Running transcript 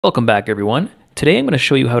Welcome back, everyone. Today I'm going to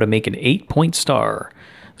show you how to make an 8-point star.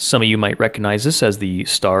 Some of you might recognize this as the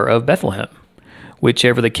Star of Bethlehem.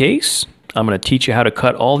 Whichever the case, I'm going to teach you how to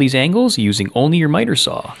cut all these angles using only your miter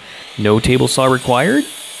saw. No table saw required,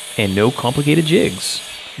 and no complicated jigs.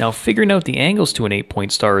 Now, figuring out the angles to an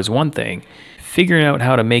 8-point star is one thing. Figuring out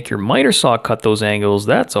how to make your miter saw cut those angles,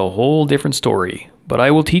 that's a whole different story. But I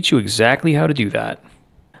will teach you exactly how to do that.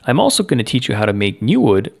 I'm also going to teach you how to make new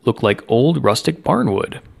wood look like old rustic barn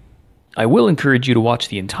wood. I will encourage you to watch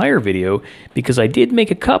the entire video because I did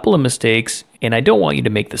make a couple of mistakes and I don't want you to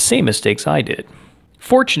make the same mistakes I did.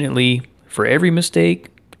 Fortunately, for every mistake,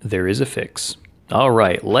 there is a fix. All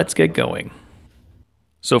right, let's get going.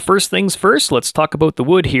 So first things first, let's talk about the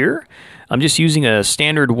wood here. I'm just using a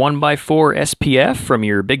standard 1x4 SPF from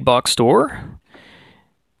your big box store.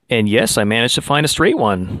 And yes, I managed to find a straight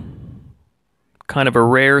one. Kind of a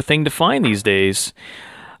rare thing to find these days.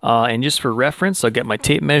 And just for reference, I'll get my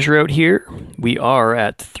tape measure out here. We are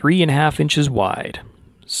at 3.5 inches wide.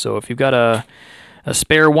 So if you've got a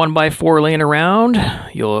spare 1x4 laying around,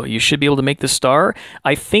 you should be able to make the star.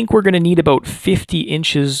 I think we're going to need about 50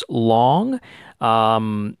 inches long.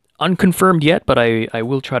 Unconfirmed yet, but I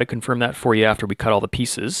will try to confirm that for you after we cut all the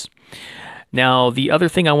pieces. Now, the other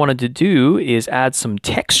thing I wanted to do is add some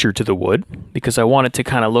texture to the wood because I want it to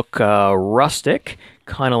kind of look rustic,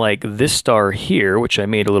 kind of like this star here, which I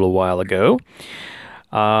made a little while ago.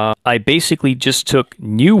 I basically just took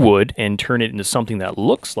new wood and turned it into something that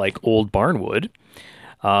looks like old barn wood.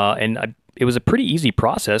 It was a pretty easy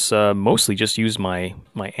process, mostly just used my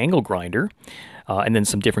angle grinder. And then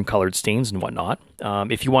some different colored stains and whatnot.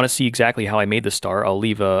 If you want to see exactly how I made the star, I'll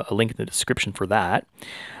leave a link in the description for that.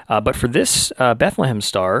 But for this Bethlehem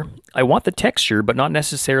star, I want the texture, but not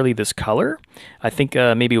necessarily this color. I think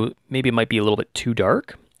maybe it might be a little bit too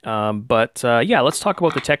dark. Yeah, let's talk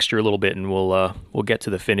about the texture a little bit, and we'll get to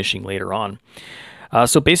the finishing later on.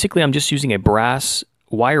 So basically, I'm just using a brass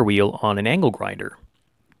wire wheel on an angle grinder.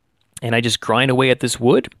 And I just grind away at this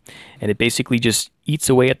wood, and it basically just eats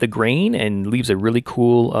away at the grain and leaves a really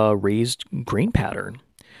cool raised grain pattern.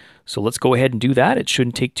 So let's go ahead and do that. It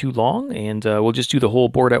shouldn't take too long, and we'll just do the whole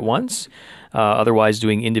board at once. Otherwise,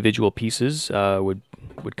 doing individual pieces would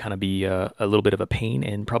kind of be a little bit of a pain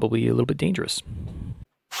and probably a little bit dangerous.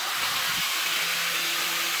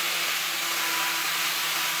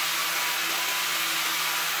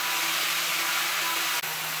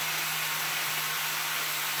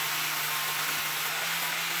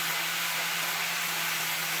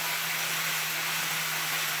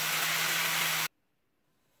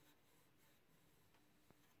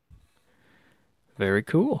 Very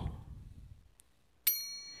cool.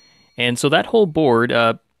 And so that whole board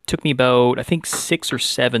took me about, I think, 6 or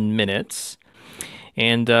 7 minutes.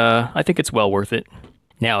 And I think it's well worth it.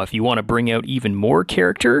 Now, if you want to bring out even more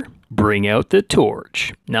character, bring out the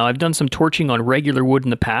torch. Now, I've done some torching on regular wood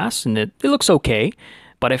in the past, and it looks okay.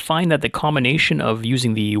 But I find that the combination of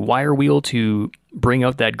using the wire wheel to bring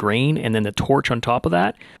out that grain and then the torch on top of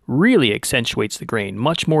that really accentuates the grain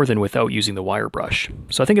much more than without using the wire brush.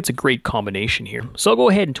 So I think it's a great combination here. So I'll go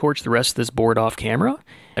ahead and torch the rest of this board off camera.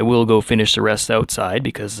 I will go finish the rest outside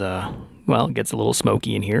because, well, it gets a little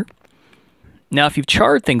smoky in here. Now, if you've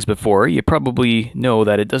charred things before, you probably know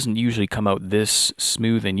that it doesn't usually come out this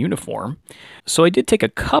smooth and uniform. So I did take a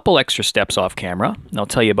couple extra steps off camera, and I'll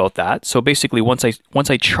tell you about that. So basically, once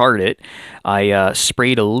I charred it, I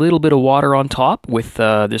sprayed a little bit of water on top with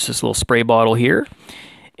this little spray bottle here.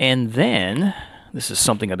 And then, this is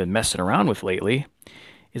something I've been messing around with lately,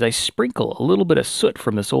 is I sprinkle a little bit of soot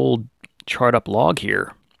from this old charred up log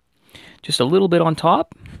here. Just a little bit on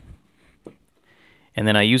top. And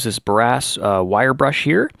then I use this brass wire brush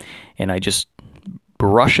here, and I just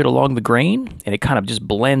brush it along the grain, and it kind of just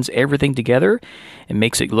blends everything together and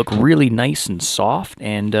makes it look really nice and soft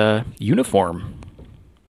and uniform.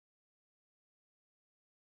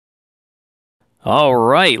 All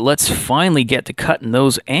right, let's finally get to cutting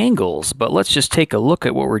those angles, but let's just take a look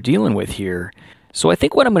at what we're dealing with here. So I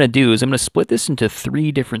think what I'm going to do is I'm going to split this into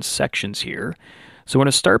 3 different sections here. So I'm going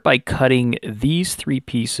to start by cutting these 3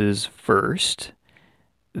 pieces first.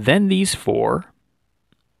 Then these 4,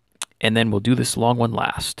 and then we'll do this long one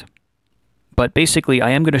last. But basically,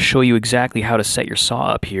 I am going to show you exactly how to set your saw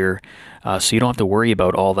up here, so you don't have to worry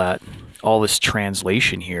about all this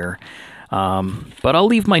translation here. But I'll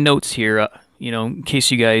leave my notes here, in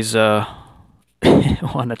case you guys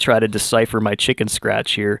want to try to decipher my chicken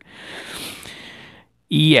scratch here.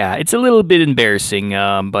 Yeah, it's a little bit embarrassing,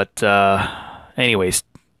 but anyways,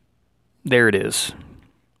 there it is.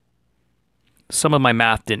 Some of my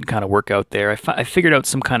math didn't kind of work out there. I figured out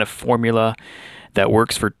some kind of formula that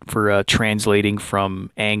works for translating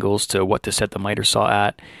from angles to what to set the miter saw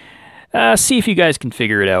at. See if you guys can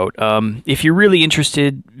figure it out. If you're really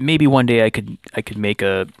interested, maybe one day I could make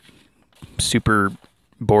a super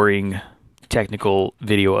boring technical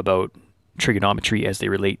video about trigonometry as they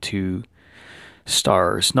relate to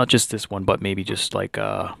stars. Not just this one, but maybe just like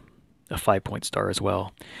a 5-point star as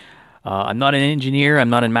well. I'm not an engineer. I'm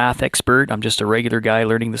not a math expert. I'm just a regular guy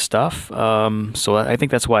learning the stuff. So I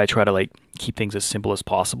think that's why I try to like keep things as simple as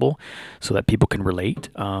possible so that people can relate.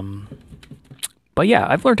 But yeah,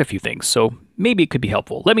 I've learned a few things, so maybe it could be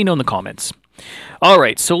helpful. Let me know in the comments. All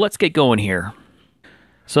right, so let's get going here.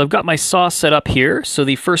 So I've got my saw set up here. So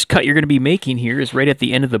the first cut you're going to be making here is right at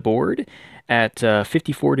the end of the board at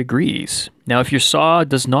 54 degrees. Now, if your saw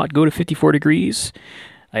does not go to 54 degrees,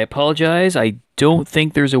 I apologize. I don't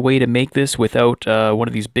think there's a way to make this without one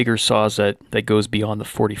of these bigger saws that goes beyond the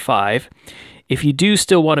 45. If you do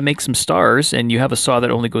still want to make some stars and you have a saw that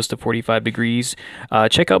only goes to 45 degrees,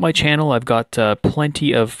 check out my channel. I've got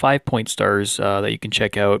plenty of 5-point stars that you can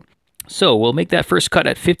check out. So we'll make that first cut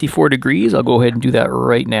at 54 degrees. I'll go ahead and do that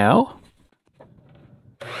right now.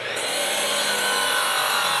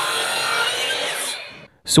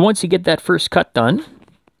 So once you get that first cut done,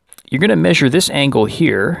 you're going to measure this angle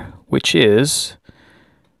here, which is,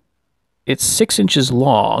 it's 6 inches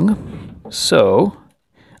long. So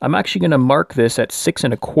I'm actually going to mark this at 6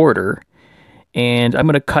 1/4, and I'm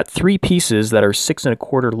going to cut 3 pieces that are 6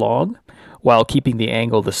 1/4 long while keeping the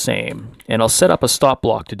angle the same. And I'll set up a stop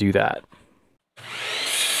block to do that.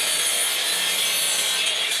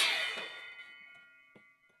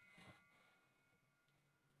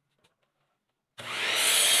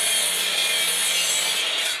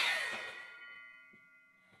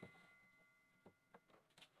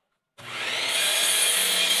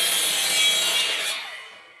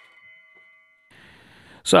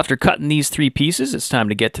 So after cutting these 3 pieces, it's time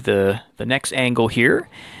to get to the next angle here.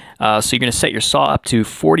 So you're going to set your saw up to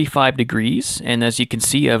 45 degrees. And as you can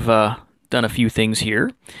see, I've done a few things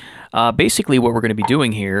here. Basically, what we're going to be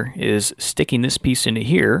doing here is sticking this piece into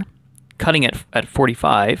here, cutting it at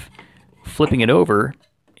 45, flipping it over,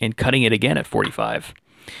 and cutting it again at 45.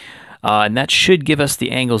 And that should give us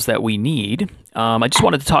the angles that we need. I just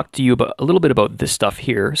wanted to talk to you about a little bit about this stuff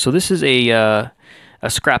here. So this is a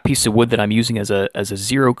scrap piece of wood that I'm using as a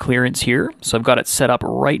zero clearance here. So I've got it set up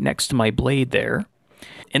right next to my blade there.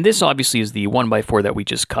 And this obviously is the 1x4 that we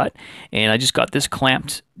just cut. And I just got this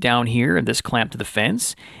clamped down here and this clamped to the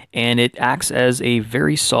fence. And it acts as a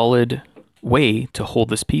very solid way to hold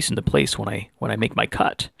this piece into place when I make my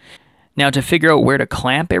cut. Now, to figure out where to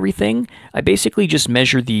clamp everything, I basically just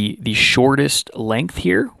measure the shortest length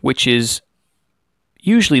here, which is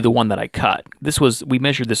usually the one that I cut. We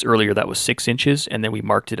measured this earlier, that was 6 inches, and then we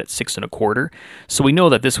marked it at 6 1/4. So we know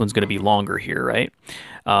that this one's going to be longer here, right?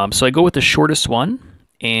 So I go with the shortest one,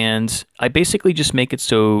 and I basically just make it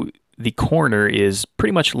so the corner is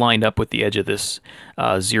pretty much lined up with the edge of this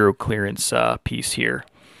zero clearance piece here.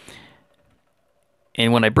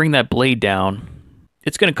 And when I bring that blade down,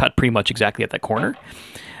 it's going to cut pretty much exactly at that corner.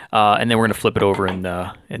 And then we're going to flip it over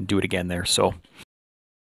and do it again there. So,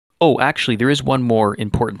 oh, actually, there is one more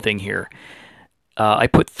important thing here. I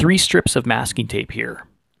put 3 strips of masking tape here.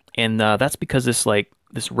 And that's because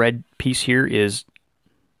this red piece here is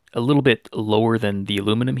a little bit lower than the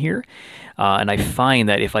aluminum here. And I find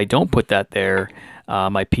that if I don't put that there,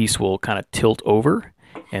 my piece will kind of tilt over.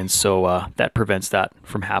 And so that prevents that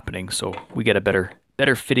from happening. So we get a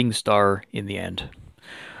better fitting star in the end.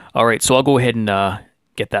 All right, so I'll go ahead and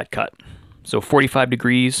get that cut. So 45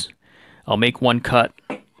 degrees, I'll make one cut,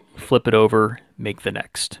 flip it over, make the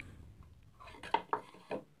next.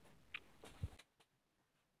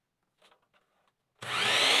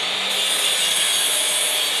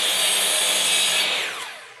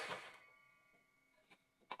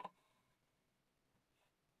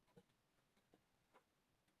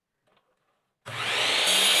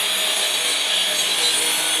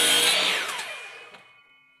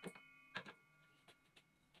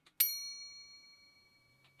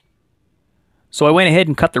 So I went ahead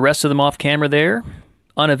and cut the rest of them off camera there.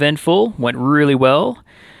 Uneventful, went really well.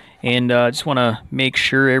 And I just want to make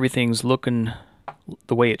sure everything's looking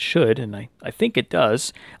the way it should, and I think it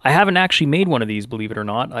does. I haven't actually made one of these, believe it or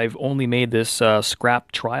not. I've only made this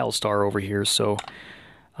scrap trial star over here, so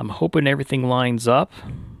I'm hoping everything lines up.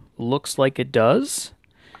 Looks like it does.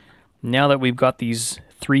 Now that we've got these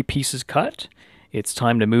 3 pieces cut, it's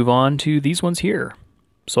time to move on to these ones here.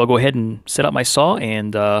 So I'll go ahead and set up my saw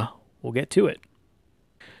and we'll get to it.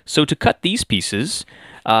 So to cut these pieces,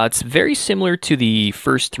 it's very similar to the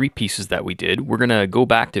first 3 pieces that we did. We're going to go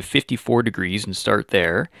back to 54 degrees and start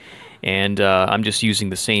there. And I'm just using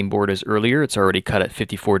the same board as earlier. It's already cut at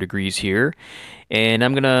 54 degrees here. And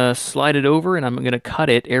I'm going to slide it over and I'm going to cut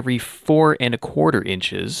it every 4¼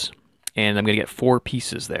 inches. And I'm going to get 4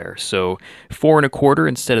 pieces there. So 4¼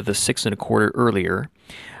 instead of the 6¼ earlier.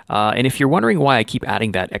 And if you're wondering why I keep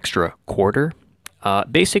adding that extra quarter,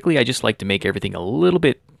 basically I just like to make everything a little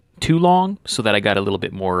bit too long so that I got a little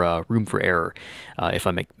bit more room for error if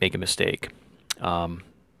I make a mistake.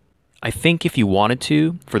 I think if you wanted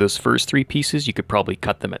to, for those first 3 pieces, you could probably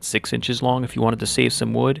cut them at 6 inches long if you wanted to save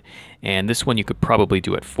some wood. And this one you could probably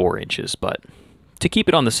do at 4 inches. But to keep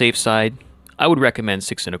it on the safe side, I would recommend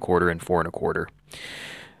 6¼ and 4¼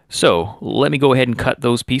 So let me go ahead and cut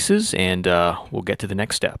those pieces and we'll get to the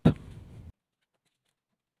next step.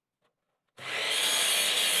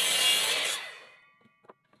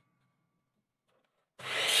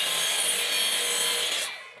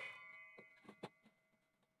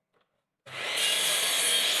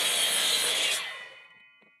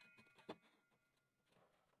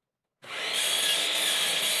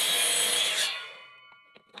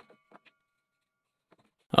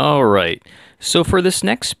 All right, so for this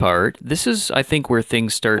next part, this is, I think, where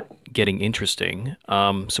things start getting interesting.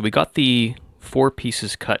 So we got the 4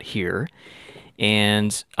 pieces cut here,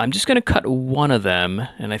 and I'm just going to cut one of them,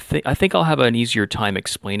 and I think I'll have an easier time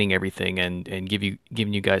explaining everything and giving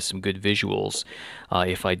you guys some good visuals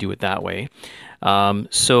if I do it that way.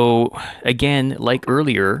 So again, like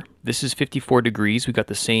earlier, this is 54 degrees. We got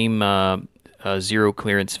the same 0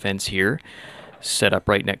 clearance fence here, set up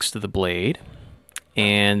right next to the blade.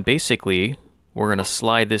 And basically, we're going to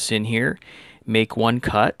slide this in here, make 1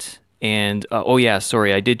 cut, and oh yeah,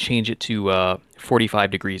 sorry, I did change it to 45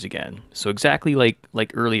 degrees again. So exactly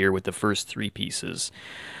like earlier with the first 3 pieces,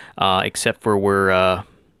 except for we're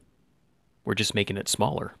just making it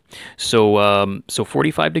smaller. So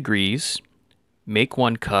 45 degrees, make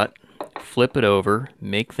 1 cut, flip it over,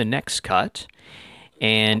 make the next cut,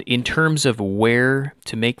 and in terms of where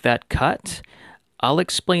to make that cut, I'll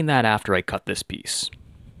explain that after I cut this piece.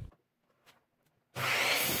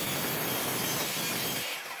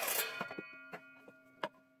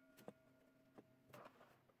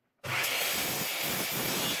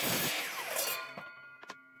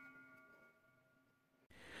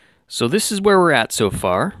 So this is where we're at so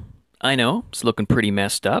far. I know, it's looking pretty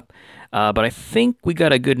messed up, but I think we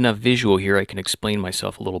got a good enough visual here I can explain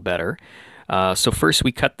myself a little better. So first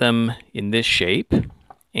we cut them in this shape,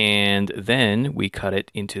 and then we cut it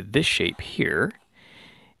into this shape here.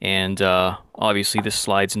 And obviously this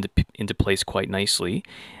slides into place quite nicely.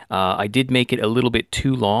 I did make it a little bit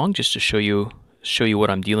too long just to show you what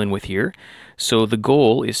I'm dealing with here. So the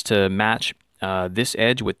goal is to match this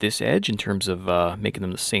edge with this edge in terms of making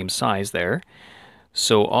them the same size there.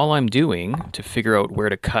 So all I'm doing to figure out where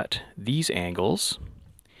to cut these angles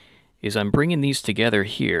is I'm bringing these together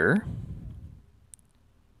here,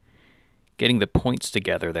 getting the points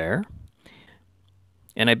together there,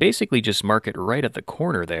 and I basically just mark it right at the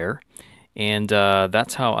corner there, and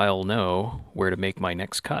that's how I'll know where to make my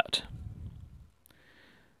next cut.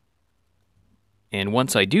 And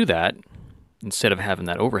once I do that, instead of having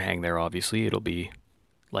that overhang there, obviously, it'll be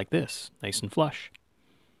like this, nice and flush.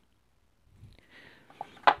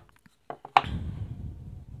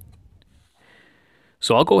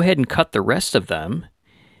 So I'll go ahead and cut the rest of them,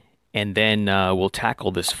 and then we'll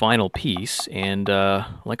tackle this final piece. And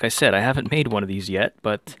like I said, I haven't made one of these yet,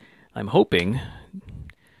 but I'm hoping,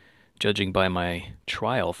 judging by my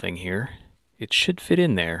trial thing here, it should fit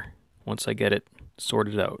in there once I get it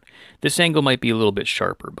sorted out. This angle might be a little bit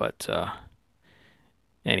sharper, but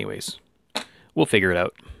anyways, we'll figure it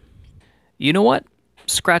out. You know what?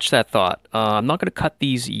 Scratch that thought. I'm not going to cut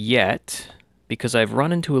these yet because I've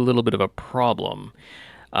run into a little bit of a problem.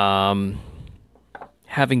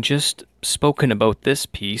 Having just spoken about this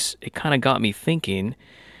piece, it kind of got me thinking.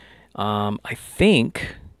 I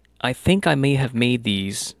think I may have made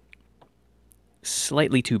these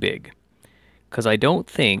slightly too big, because I don't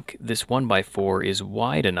think this 1x4 is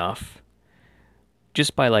wide enough,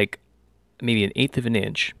 just by like maybe 1/8 of an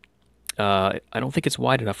inch. I don't think it's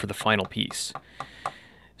wide enough for the final piece.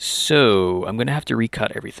 So I'm gonna have to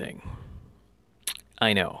recut everything.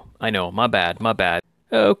 I know, my bad.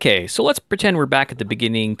 Okay, so let's pretend we're back at the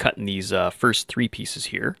beginning cutting these first 3 pieces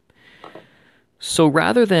here. So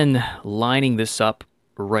rather than lining this up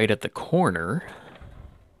right at the corner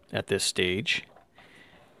at this stage,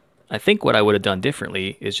 I think what I would have done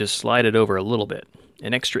differently is just slide it over a little bit,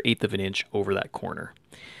 an extra 1/8 of an inch over that corner.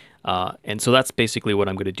 And so that's basically what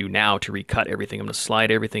I'm going to do now to recut everything. I'm going to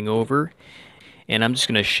slide everything over, and I'm just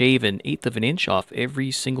going to shave 1/8 of an inch off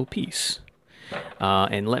every single piece.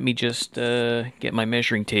 And let me just get my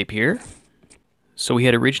measuring tape here. So we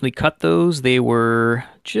had originally cut those. They were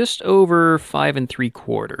just over 5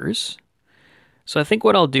 3/4. So I think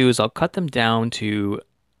what I'll do is I'll cut them down to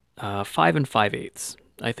 5 5/8.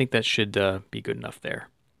 I think that should be good enough there.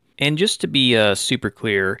 And just to be super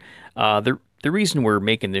clear, the reason we're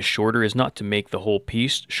making this shorter is not to make the whole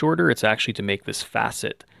piece shorter. It's actually to make this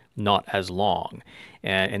facet not as long,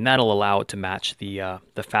 and that'll allow it to match the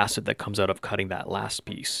facet that comes out of cutting that last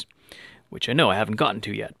piece, which I know I haven't gotten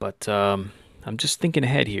to yet, but I'm just thinking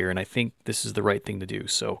ahead here, and I think this is the right thing to do.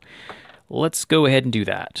 So let's go ahead and do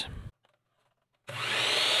that.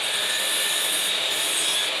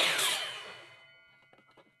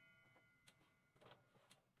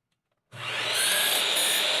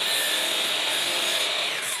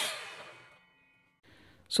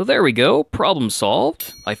 So there we go, problem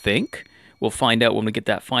solved, I think. We'll find out when we get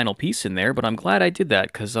that final piece in there, but I'm glad I did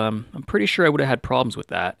that because I'm pretty sure I would have had problems with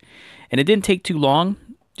that. And it didn't take too long,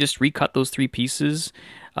 just recut those 3 pieces,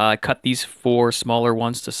 cut these 4 smaller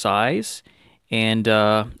ones to size, and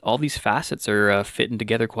all these facets are fitting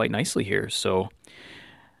together quite nicely here. So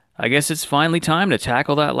I guess it's finally time to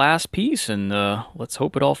tackle that last piece, and let's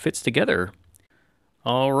hope it all fits together.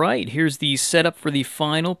 All right, here's the setup for the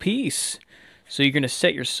final piece. So you're going to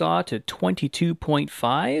set your saw to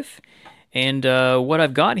 22.5, and what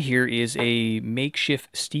I've got here is a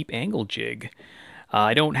makeshift steep angle jig.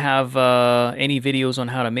 I don't have any videos on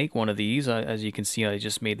how to make one of these. As you can see, I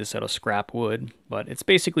just made this out of scrap wood, but it's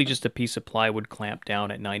basically just a piece of plywood clamped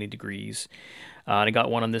down at 90 degrees. And I got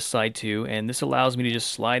one on this side too, and this allows me to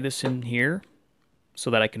just slide this in here so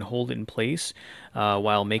that I can hold it in place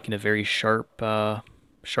while making a very sharp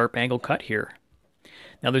angle cut here.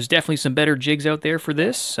 Now, there's definitely some better jigs out there for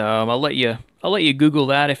this. I'll let you Google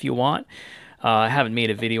that if you want. I haven't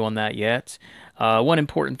made a video on that yet. One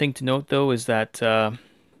important thing to note, though, is that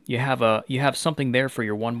you have something there for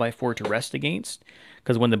your 1x4 to rest against,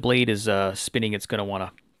 because when the blade is spinning, it's going to want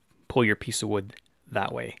to pull your piece of wood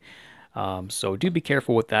that way. So do be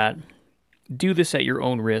careful with that. Do this at your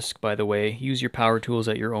own risk, by the way. Use your power tools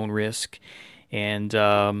at your own risk, and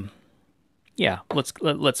yeah,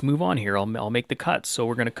 let's move on here. I'll make the cut. So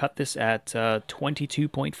we're going to cut this at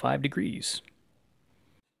 22.5 degrees.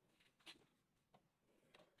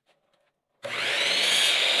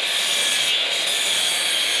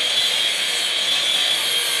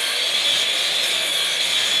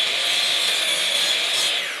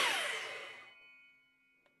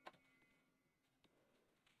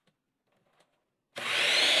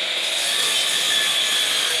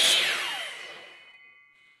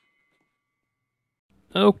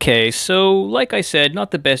 Okay, so like I said,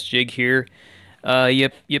 not the best jig here.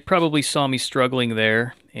 You probably saw me struggling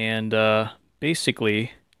there, and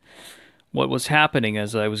basically what was happening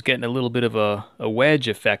is I was getting a little bit of a wedge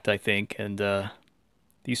effect, I think, and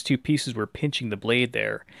these 2 pieces were pinching the blade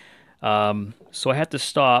there. So I had to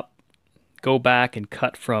stop, go back and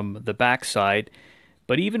cut from the back side,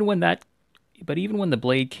 but even when the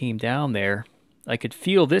blade came down there, I could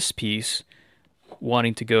feel this piece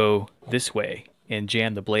wanting to go this way and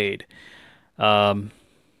jam the blade.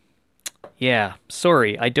 Yeah,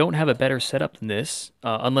 sorry, I don't have a better setup than this,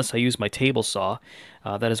 unless I use my table saw.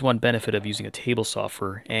 That is one benefit of using a table saw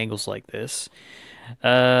for angles like this.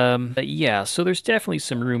 But yeah, so there's definitely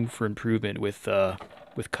some room for improvement with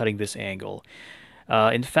cutting this angle.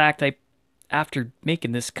 In fact, after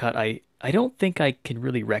making this cut, I don't think I can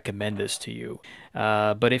really recommend this to you.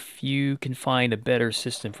 But if you can find a better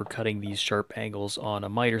system for cutting these sharp angles on a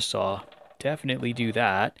miter saw, definitely do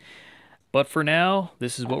that. But for now,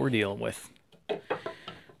 this is what we're dealing with.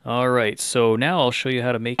 All right, so now I'll show you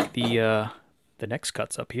how to make the next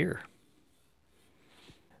cuts up here.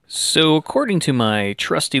 So according to my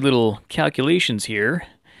trusty little calculations here,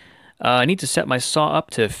 I need to set my saw up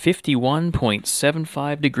to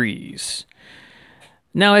 51.75 degrees.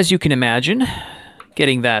 Now, as you can imagine,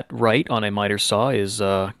 getting that right on a miter saw is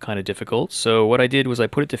kind of difficult. So what I did was I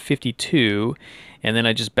put it to 52, and then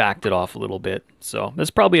I just backed it off a little bit. So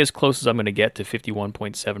that's probably as close as I'm going to get to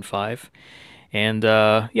 51.75. And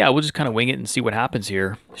yeah, we'll just kind of wing it and see what happens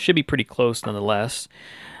here. Should be pretty close nonetheless.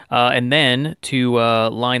 And then to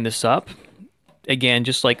line this up, again,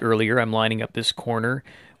 just like earlier, I'm lining up this corner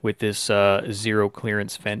with this zero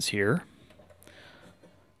clearance fence here.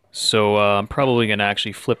 So I'm probably going to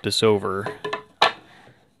actually flip this over.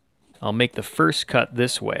 I'll make the first cut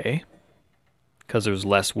this way, because there's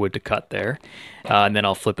less wood to cut there. And then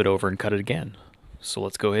I'll flip it over and cut it again. So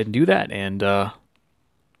let's go ahead and do that, and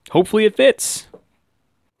hopefully it fits.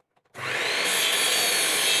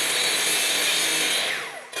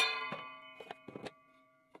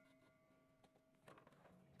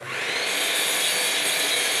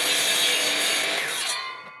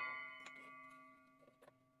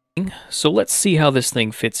 So let's see how this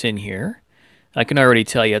thing fits in here. I can already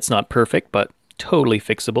tell you it's not perfect, but totally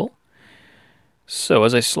fixable. So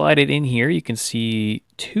as I slide it in here, you can see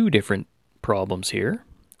two different problems here.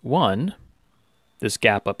 One, this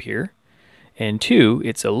gap up here, and two,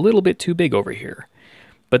 it's a little bit too big over here.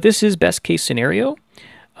 But this is best case scenario.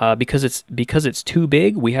 Because it's too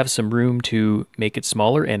big, we have some room to make it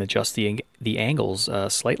smaller and adjust the angles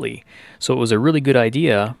slightly. So it was a really good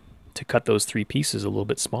idea to cut those three pieces a little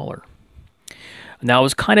bit smaller. Now I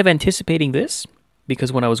was kind of anticipating this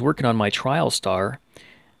because when I was working on my trial star,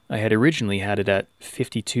 I had originally had it at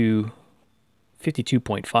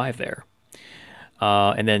 52.5 there.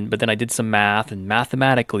 But then I did some math, and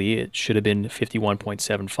mathematically it should have been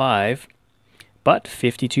 51.75, but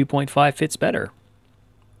 52.5 fits better.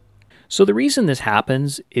 So the reason this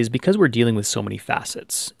happens is because we're dealing with so many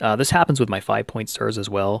facets. This happens with my 5-point stars as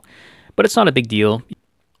well, but it's not a big deal.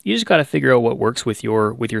 You just got to figure out what works with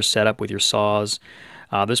your setup, with your saws.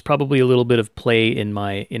 There's probably a little bit of play in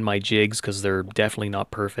my jigs because they're definitely not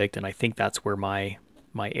perfect, and I think that's where my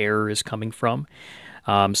error is coming from.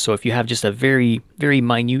 So if you have just a very, very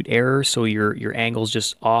minute error, so your angle's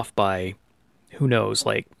just off by, who knows,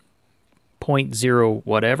 like 0.0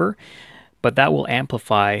 whatever, but that will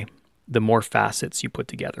amplify the more facets you put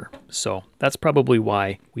together. So that's probably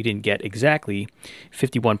why we didn't get exactly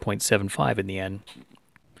 51.75 in the end.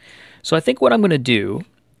 So I think what I'm going to do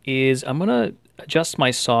is I'm going to adjust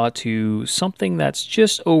my saw to something that's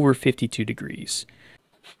just over 52 degrees.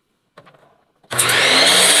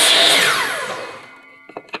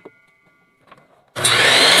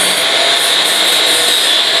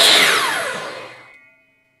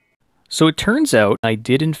 So it turns out I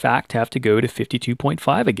did in fact have to go to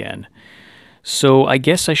 52.5 again. So I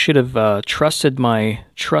guess I should have trusted my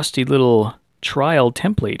trusty little trial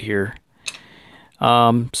template here.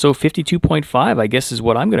 So 52.5 I guess is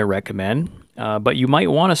what I'm going to recommend. But you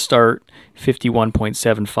might want to start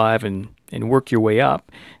 51.75 and work your way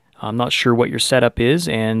up. I'm not sure what your setup is,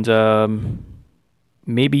 and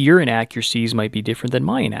maybe your inaccuracies might be different than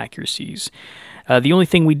my inaccuracies. The only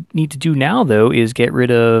thing we need to do now, though, is get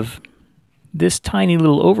rid of this tiny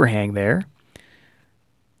little overhang there.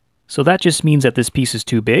 So that just means that this piece is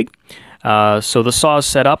too big. So the saw is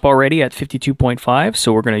set up already at 52.5,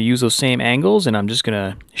 so we're going to use those same angles, and I'm just going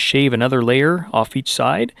to shave another layer off each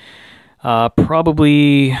side.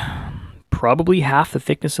 Probably half the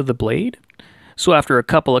thickness of the blade. So after a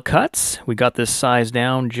couple of cuts, we got this size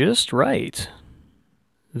down just right.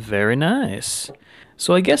 Very nice.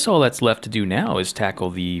 So I guess all that's left to do now is tackle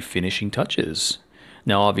the finishing touches.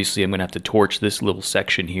 Now obviously I'm going to have to torch this little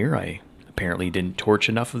section here. I apparently didn't torch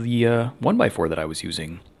enough of the 1x4 that I was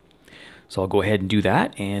using. So I'll go ahead and do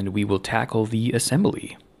that, and we will tackle the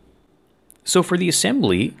assembly. So for the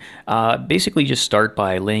assembly, basically just start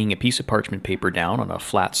by laying a piece of parchment paper down on a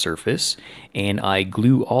flat surface, and I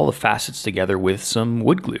glue all the facets together with some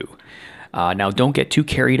wood glue. Now don't get too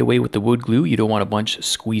carried away with the wood glue. You don't want a bunch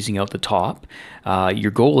squeezing out the top. Your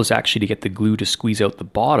goal is actually to get the glue to squeeze out the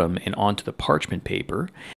bottom and onto the parchment paper.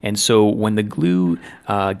 And so when the glue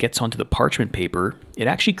gets onto the parchment paper, it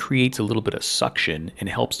actually creates a little bit of suction and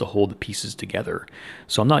helps to hold the pieces together.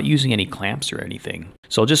 So I'm not using any clamps or anything.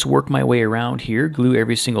 So I'll just work my way around here, glue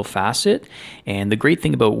every single facet. And the great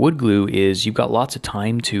thing about wood glue is you've got lots of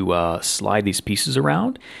time to slide these pieces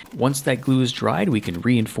around. Once that glue is dried, we can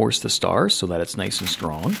reinforce the stars so that it's nice and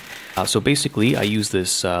strong. So basically I use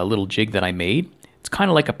this little jig that I made. It's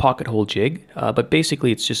kind of like a pocket hole jig, but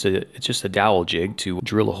basically it's just a dowel jig to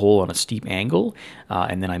drill a hole on a steep angle,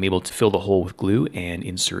 and then I'm able to fill the hole with glue and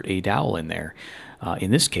insert a dowel in there.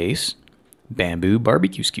 In this case, bamboo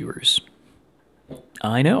barbecue skewers.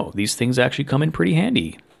 I know, these things actually come in pretty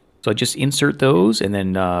handy. So I just insert those and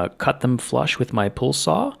then cut them flush with my pull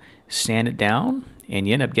saw, sand it down, and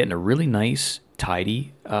you end up getting a really nice,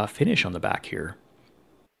 tidy finish on the back here.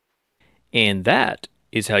 And that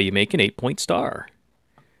is how you make an 8-point star.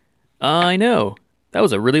 I know, that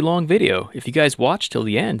was a really long video. If you guys watched till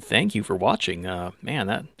the end, thank you for watching.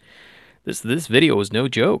 Man, this video was no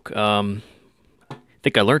joke. I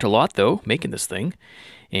think I learned a lot though, making this thing,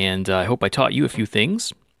 and I hope I taught you a few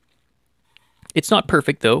things. It's not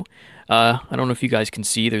perfect though. I don't know if you guys can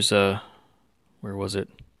see, there's a, where was it?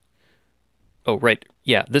 Oh, right,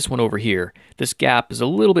 yeah, this one over here. This gap is a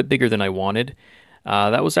little bit bigger than I wanted.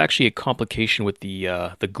 That was actually a complication with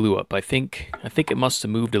the glue up. I think it must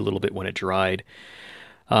have moved a little bit when it dried.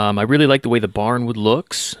 I really like the way the barnwood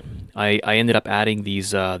looks. I ended up adding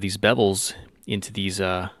these bevels into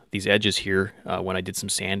these edges here when I did some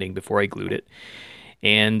sanding before I glued it.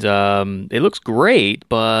 And it looks great,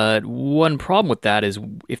 but one problem with that is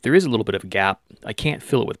if there is a little bit of a gap, I can't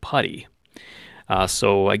fill it with putty.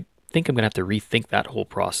 So I think I'm going to have to rethink that whole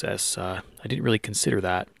process. I didn't really consider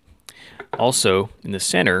that. Also, in the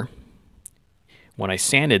center, when I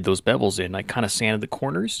sanded those bevels in, I kind of sanded the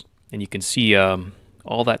corners, and you can see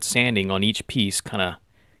all that sanding on each piece kind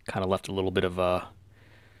of left a little bit of a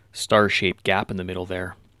star-shaped gap in the middle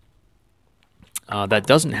there. That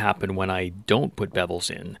doesn't happen when I don't put bevels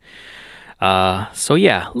in. So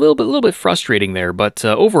yeah, a little bit frustrating there, but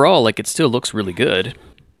overall, like, it still looks really good.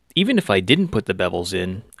 Even if I didn't put the bevels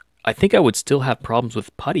in, I think I would still have problems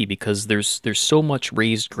with putty because there's so much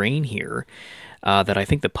raised grain here that I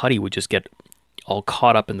think the putty would just get all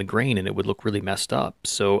caught up in the grain and it would look really messed up.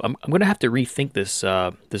 So I'm going to have to rethink this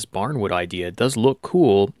this barnwood idea. It does look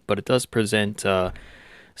cool, but it does present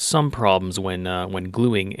some problems when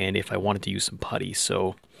gluing and if I wanted to use some putty.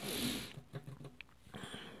 So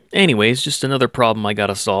anyways, just another problem I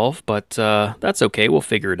gotta solve, but that's okay, we'll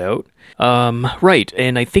figure it out. Right,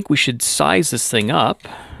 and I think we should size this thing up.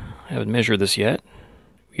 I haven't measured this yet.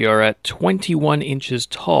 We are at 21 inches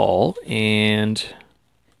tall and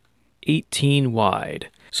 18 wide.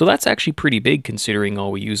 So that's actually pretty big considering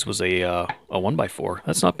all we used was a 1x4.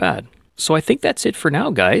 That's not bad. So I think that's it for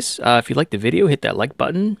now, guys. If you liked the video, hit that like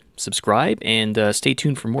button, subscribe, and stay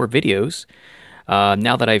tuned for more videos.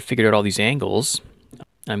 Now that I've figured out all these angles,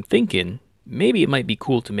 I'm thinking maybe it might be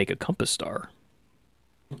cool to make a compass star.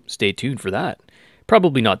 Stay tuned for that.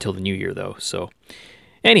 Probably not till the new year, though. So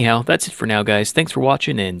anyhow, that's it for now, guys. Thanks for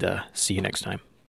watching, and see you next time.